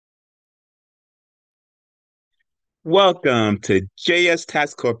Welcome to JS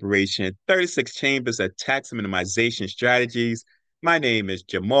Tax Corporation, 36 Chambers of Tax Minimization Strategies. My name is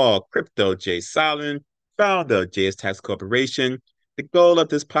Jamal Crypto J. Solin, founder of JS Tax Corporation. The goal of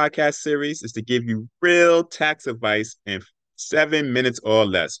this podcast series is to give you real tax advice in 7 minutes or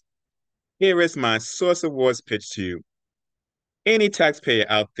less. Here is my Source Awards pitch to you. Any taxpayer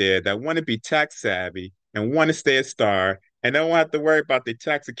out there that want to be tax savvy and want to stay a star and don't have to worry about the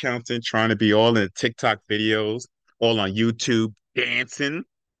tax accountant trying to be all in the TikTok videos, all on YouTube dancing,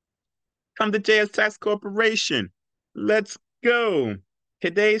 come to JS Tax Corporation. Let's go.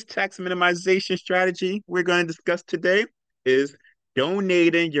 Today's tax minimization strategy we're going to discuss today is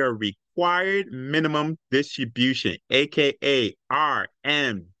donating your required minimum distribution, aka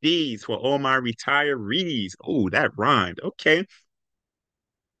RMDs for all my retirees. Oh, that rhymed. Okay.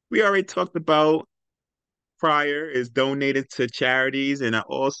 We already talked about prior is donated to charities, and I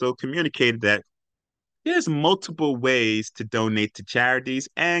also communicated that there's multiple ways to donate to charities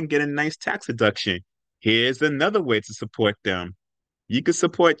and get a nice tax deduction. Here's another way to support them. You can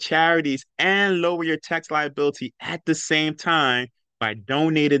support charities and lower your tax liability at the same time by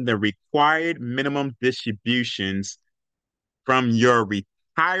donating the required minimum distributions from your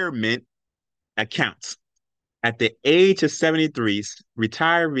retirement accounts. At the age of 73,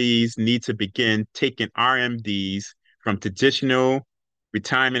 retirees need to begin taking RMDs from traditional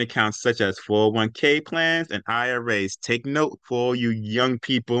retirement accounts such as 401k plans and IRAs. Take note for all you young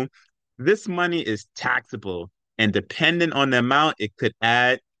people, this money is taxable, and depending on the amount, it could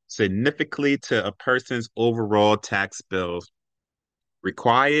add significantly to a person's overall tax bills.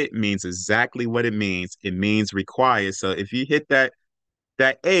 Required means exactly what it means. It means required. So if you hit that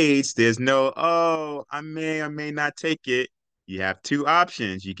age, there's no, oh, I may or may not take it. You have two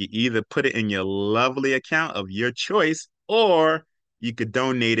options. You could either put it in your lovely account of your choice, or you could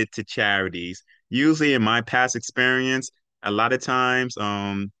donate it to charities. Usually, in my past experience, a lot of times,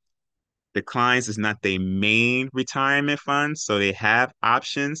 the clients is not their main retirement fund, so they have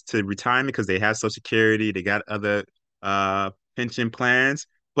options to retirement because they have Social Security, they got other pension plans.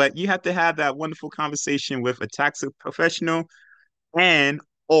 But you have to have that wonderful conversation with a tax professional and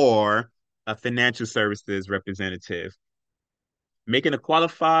or a financial services representative. Making a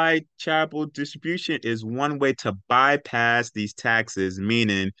qualified charitable distribution is one way to bypass these taxes,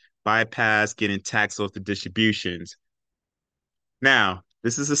 meaning bypass getting taxed off the distributions. Now,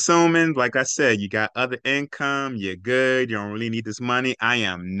 this is assuming, like I said, you got other income, you're good, you don't really need this money. I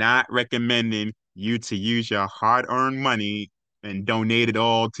am not recommending you to use your hard-earned money and donate it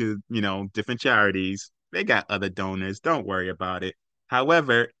all to, different charities. They got other donors. Don't worry about it.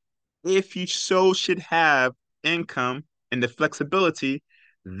 However, if you so should have income and the flexibility,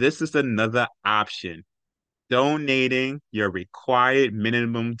 this is another option. Donating your required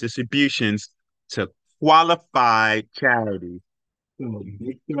minimum distributions to qualified charities. So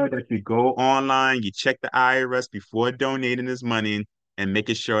make sure that you go online, you check the IRS before donating this money and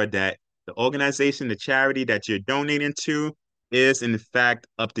making sure that the organization, the charity that you're donating to is in fact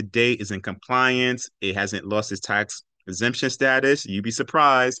up to date, is in compliance, it hasn't lost its tax exemption status. You'd be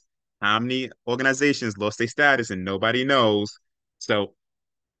surprised how many organizations lost their status and nobody knows. So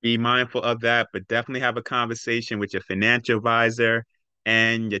be mindful of that, but definitely have a conversation with your financial advisor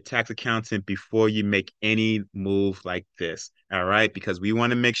and your tax accountant before you make any move like this. All right. Because we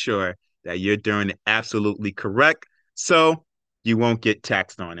want to make sure that you're doing it absolutely correct so you won't get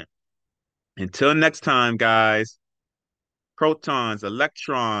taxed on it. Until next time, guys, protons,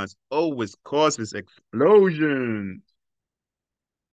 electrons always causes explosions.